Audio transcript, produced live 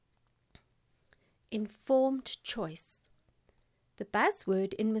Informed choice. The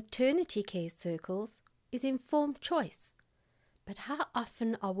buzzword in maternity care circles is informed choice. But how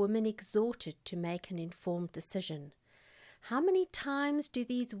often are women exhorted to make an informed decision? How many times do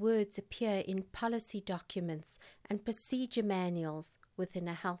these words appear in policy documents and procedure manuals within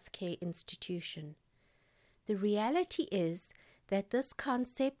a healthcare institution? The reality is that this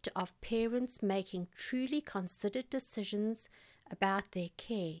concept of parents making truly considered decisions about their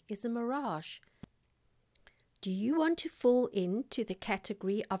care is a mirage. Do you want to fall into the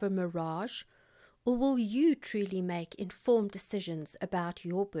category of a mirage, or will you truly make informed decisions about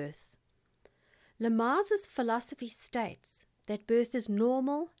your birth? Lamaze's philosophy states that birth is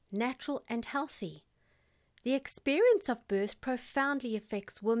normal, natural, and healthy. The experience of birth profoundly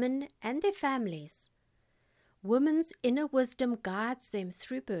affects women and their families. Women's inner wisdom guides them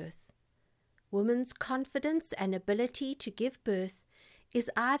through birth. Women's confidence and ability to give birth is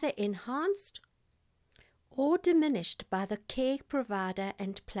either enhanced or diminished by the care provider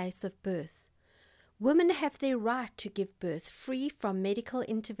and place of birth. Women have their right to give birth free from medical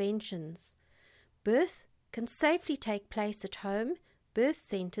interventions. Birth can safely take place at home, birth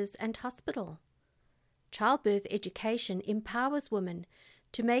centers, and hospital. Childbirth education empowers women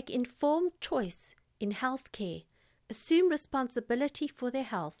to make informed choice in healthcare, assume responsibility for their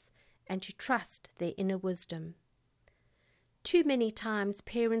health, and to trust their inner wisdom. Too many times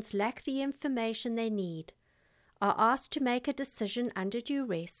parents lack the information they need, are asked to make a decision under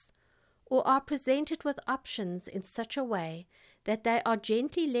duress, or are presented with options in such a way that they are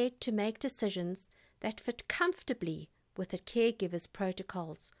gently led to make decisions that fit comfortably with the caregiver's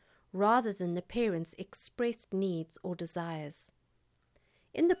protocols, rather than the parent's expressed needs or desires.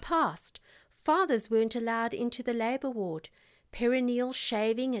 In the past, fathers weren't allowed into the labor ward. Perineal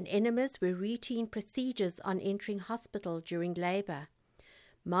shaving and enemas were routine procedures on entering hospital during labor.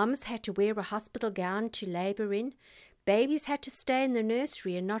 Moms had to wear a hospital gown to labor in. Babies had to stay in the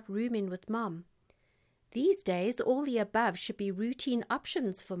nursery and not room in with mom. These days, all the above should be routine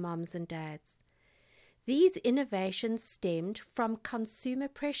options for moms and dads. These innovations stemmed from consumer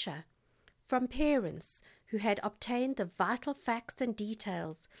pressure, from parents who had obtained the vital facts and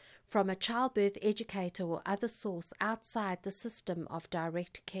details from a childbirth educator or other source outside the system of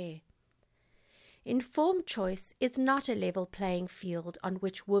direct care. Informed choice is not a level playing field on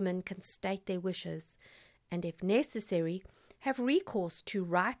which women can state their wishes, and if necessary, have recourse to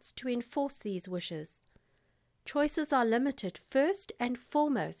rights to enforce these wishes. Choices are limited first and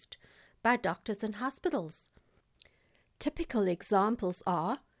foremost by doctors and hospitals. Typical examples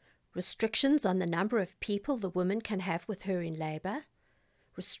are restrictions on the number of people the woman can have with her in labor,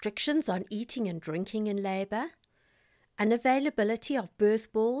 restrictions on eating and drinking in labor, unavailability of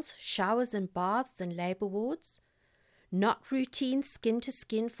birth balls, showers and baths in labor wards, not routine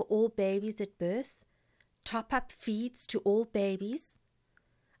skin-to-skin for all babies at birth, top-up feeds to all babies.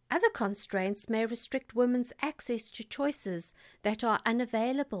 Other constraints may restrict women's access to choices that are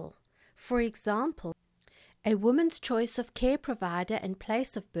unavailable. For example, a woman's choice of care provider and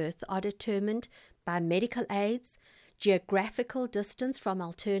place of birth are determined by medical aids, geographical distance from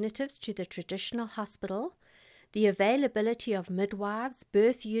alternatives to the traditional hospital, the availability of midwives,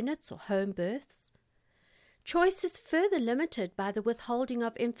 birth units, or home births. Choice is further limited by the withholding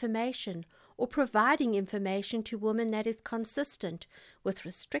of information or providing information to women that is consistent with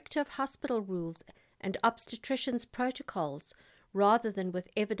restrictive hospital rules and obstetricians' protocols rather than with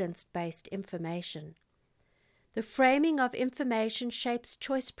evidence-based information. The framing of information shapes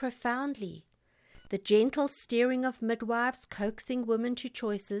choice profoundly. The gentle steering of midwives coaxing women to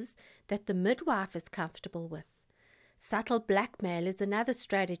choices that the midwife is comfortable with. Subtle blackmail is another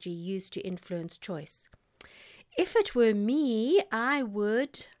strategy used to influence choice. If it were me, I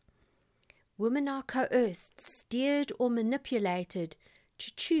would. Women are coerced, steered, or manipulated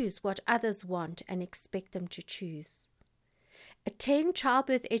to choose what others want and expect them to choose. Attend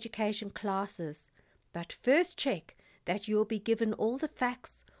childbirth education classes, but first check that you will be given all the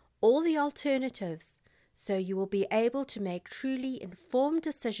facts, all the alternatives, so you will be able to make truly informed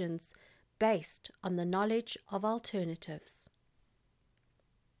decisions based on the knowledge of alternatives.